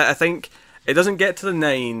and an 8. I think it doesn't get to the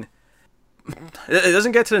 9. It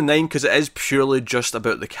doesn't get to the 9 because it is purely just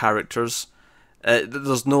about the characters.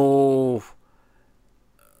 There's no...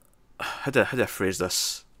 How do I phrase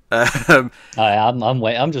this? I'm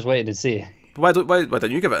just waiting to see. Why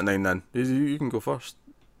don't you give it a 9 then? You can go first.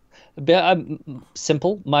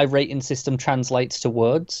 Simple. My rating system translates to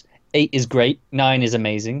words. 8 is great. 9 is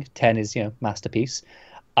amazing. 10 is masterpiece.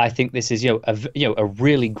 I think this is a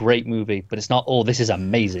really great movie, but it's not. Oh, this is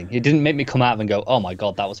amazing. It didn't make me come out and go, oh my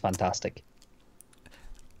god, that was fantastic.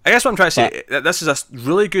 I guess what I'm trying to say, this is a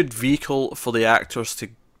really good vehicle for the actors to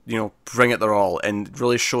bring it their all and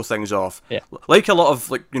really show things off. Yeah. Like a lot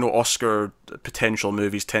of Oscar potential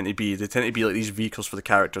movies tend to be. They tend to be like these vehicles for the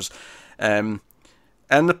characters, and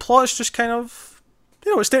the plot is just kind of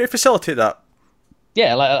it's there to facilitate that.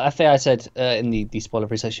 Yeah, like I think I said in the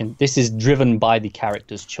spoiler-free section, this is driven by the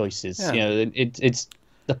characters' choices. Yeah. It's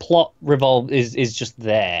the plot is just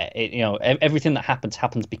there. Everything that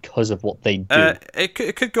happens because of what they do.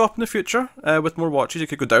 It could go up in the future with more watches. It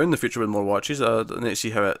could go down in the future with more watches. I need to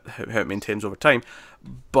see how it maintains over time.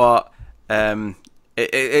 But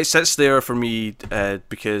it sits there for me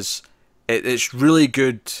because it's really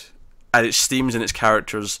good at its themes and its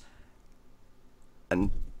characters, and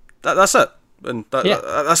that's it. And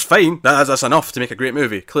that's fine. That's enough to make a great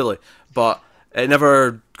movie, clearly. But it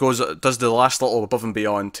never does the last little above and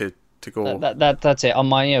beyond to go. That's it. On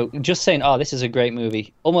my, just saying, oh, this is a great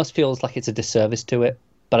movie, almost feels like it's a disservice to it.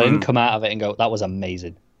 But I didn't come out of it and go, that was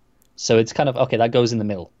amazing. So it's kind of okay. That goes in the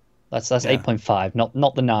middle. That's 8.5,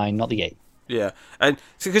 not the 9, not the 8. Yeah, and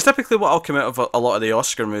because typically what I'll come out of a lot of the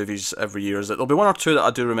Oscar movies every year is that there'll be one or two that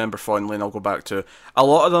I do remember fondly, and I'll go back to. A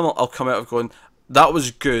lot of them I'll come out of going, that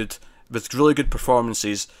was good, with really good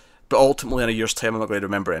performances, but ultimately in a year's time I'm not going to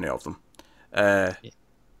remember any of them.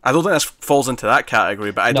 I don't think this falls into that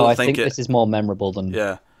category, but I think this is more memorable than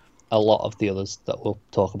a lot of the others that we'll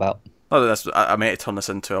talk about. I may turn this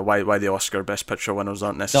into a why the Oscar Best Picture winners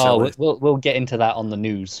aren't necessarily... No, we'll get into that on the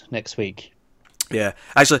news next week. Yeah.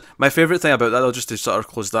 Actually, my favourite thing about that, though, just to sort of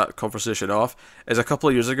close that conversation off, is a couple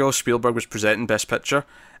of years ago, Spielberg was presenting Best Picture,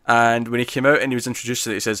 and when he came out and he was introduced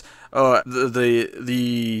to it, he says, "Oh,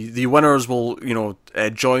 the winners will,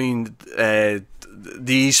 join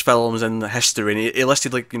these films in history," and he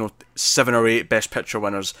listed 7 or 8 Best Picture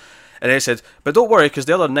winners. And they said, but don't worry, because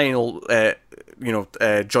the other 9 will,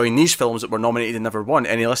 join these films that were nominated and never won.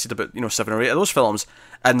 And he listed about 7 or 8 of those films,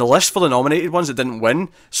 and the list for the nominated ones that didn't win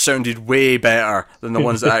sounded way better than the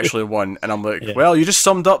ones that actually won. And I'm like, well, you just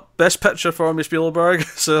summed up Best Picture for me, Spielberg.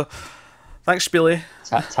 So thanks, Spieley.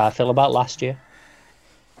 That's how I feel about last year.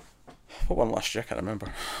 What won last year? I can't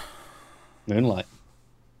remember. Moonlight.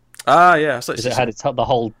 Ah, yeah. Because it had the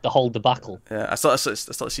whole debacle. Yeah, I still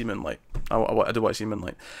to see Moonlight. I do want to see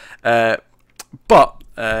Moonlight.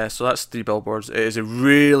 So that's 3 Billboards. It is a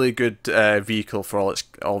really good vehicle for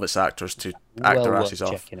all of its actors to act their asses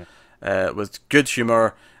off. With good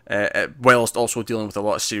humour, whilst also dealing with a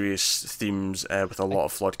lot of serious themes with a lot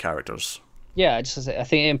of flawed characters. Yeah, I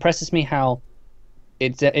think it impresses me how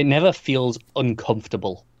it never feels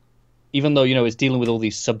uncomfortable, even though it's dealing with all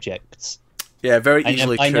these subjects. Yeah, very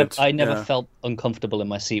easily. I never felt uncomfortable in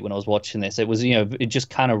my seat when I was watching this. It was it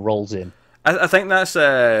just kind of rolls in. I think that's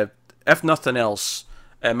if nothing else,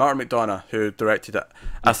 Martin McDonagh, who directed it,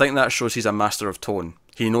 I think that shows he's a master of tone.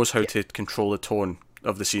 He knows how to control the tone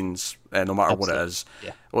of the scenes, no matter what it is,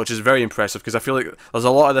 which is very impressive, because I feel like there's a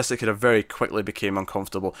lot of this that could have very quickly became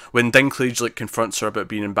uncomfortable. When Dinklage confronts her about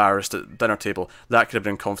being embarrassed at the dinner table, that could have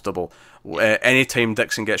been uncomfortable. Anytime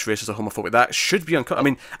Dixon gets racist or homophobic, that should be uncomfortable.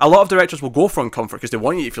 I mean, a lot of directors will go for uncomfort because they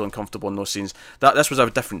want you to feel uncomfortable in those scenes. This was a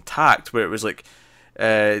different tact, where it was like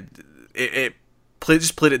it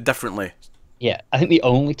just played it differently. Yeah, I think the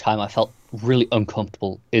only time I felt really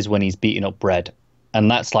uncomfortable is when he's beating up Bread. And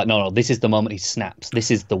that's like, no, this is the moment he snaps.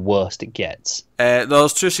 This is the worst it gets.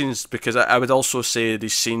 There's 2 scenes, because I would also say the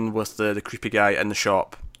scene with the creepy guy in the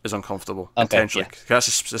shop is uncomfortable, intentionally. Yeah.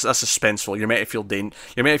 That's suspenseful. You're meant to feel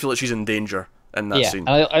you're meant to feel like she's in danger in that scene.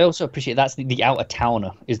 Yeah, I also appreciate that's the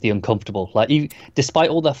out-of-towner is the uncomfortable. Like, despite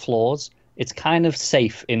all their flaws, it's kind of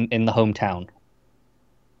safe in the hometown.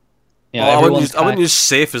 I wouldn't use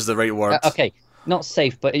safe as the right word. Okay. Not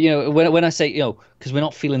safe, but when I say because we're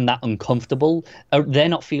not feeling that uncomfortable, they're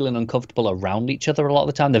not feeling uncomfortable around each other a lot of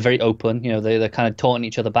the time. They're very open, they're kind of taunting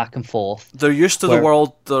each other back and forth. They're used to the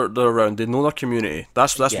world they're around. They know their community.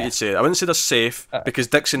 That's what you'd say. I wouldn't say they're safe, because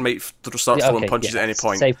Dixon might start throwing punches at any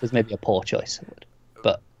point. Safe was maybe a poor choice,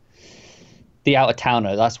 but the out of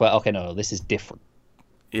towner, that's where no, this is different.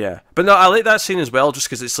 Yeah, but no, I like that scene as well, just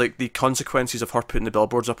because it's like the consequences of her putting the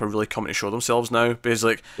billboards up are really coming to show themselves now. Because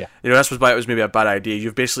this was why it was maybe a bad idea.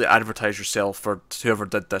 You've basically advertised yourself for whoever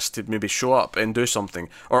did this to maybe show up and do something,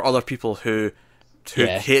 or other people who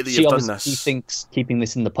hate that you've done this. He thinks keeping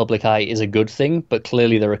this in the public eye is a good thing, but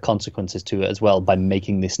clearly there are consequences to it as well by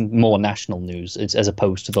making this more national news as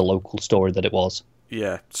opposed to the local story that it was.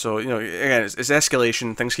 Yeah, so again, it's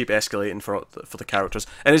escalation. Things keep escalating for the characters,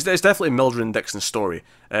 and it's definitely Mildred and Dixon's story.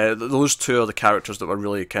 Those 2 are the characters that we're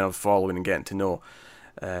really kind of following and getting to know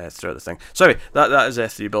throughout the thing. So anyway, that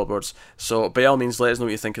is 3 Billboards. So by all means, let us know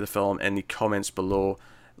what you think of the film in the comments below.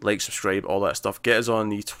 Like, subscribe, all that stuff. Get us on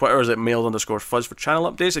the Twitters at mail_fuzz for channel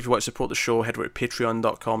updates. If you want to support the show, head over to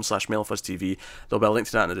patreon.com/mailfuzztv. There'll be a link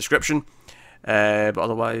to that in the description. But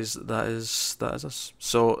otherwise, that is us.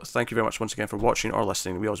 So thank you very much once again for watching or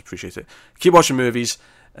listening. We always appreciate it. Keep watching movies,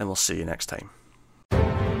 and we'll see you next time.